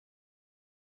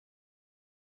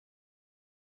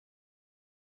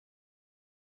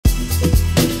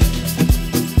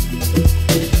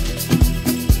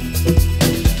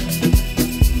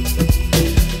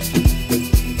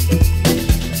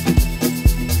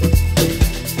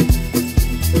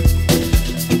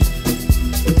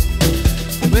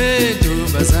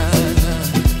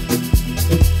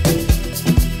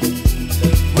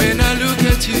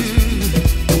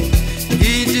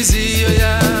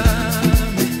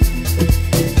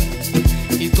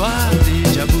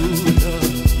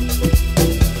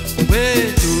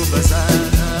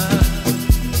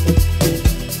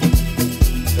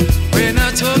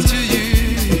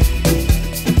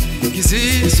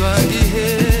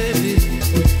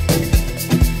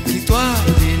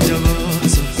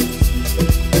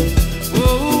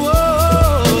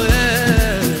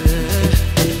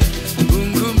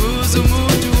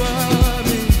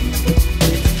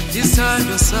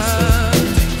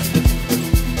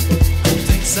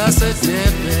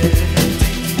sasetepe.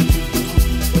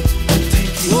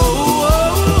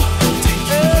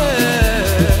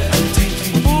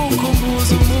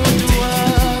 Ukhumbuza umuntu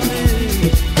wami,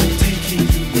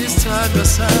 isithandwa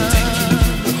sami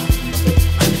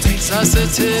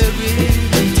saseThekwini.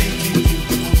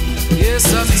 Yes,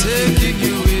 I'm taking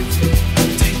you with me.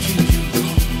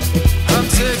 I'm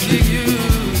taking you.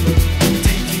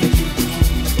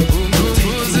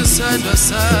 Ukhumbuza isithandwa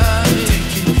sami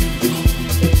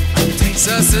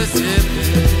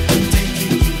saseThekwini.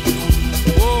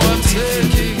 Oh, I'm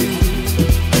taking you.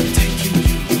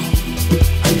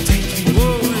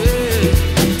 Oh, yeah.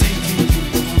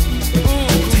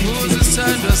 Ukhumbuza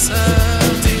isithandwa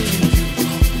sami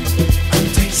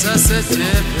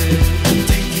saseThekwini.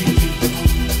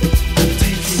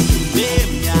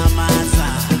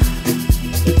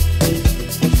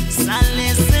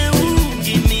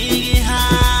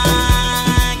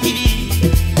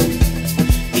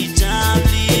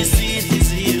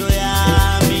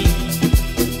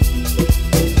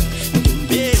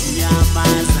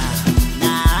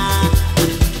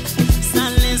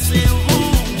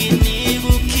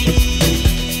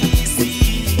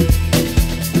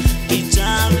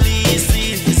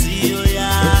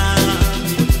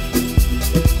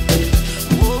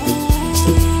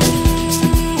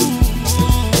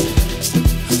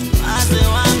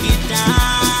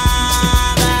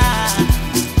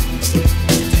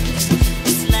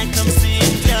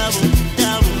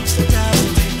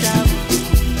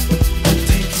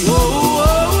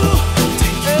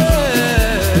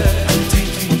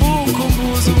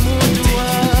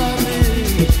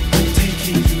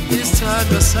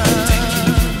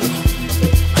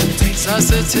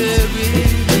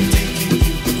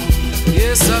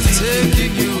 Yes, I'm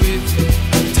taking you with me.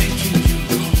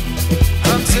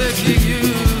 I'm taking you.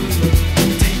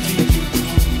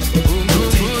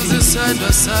 Ukhumbuza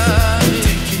isithandwa sami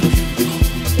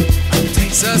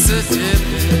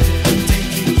saseThekwini.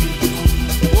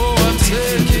 Oh, I'm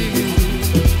taking you.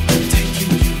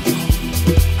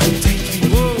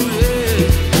 Oh, yeah.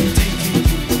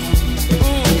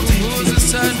 Ukhumbuza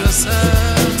isithandwa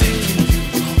sami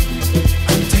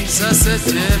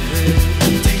saseThekwini.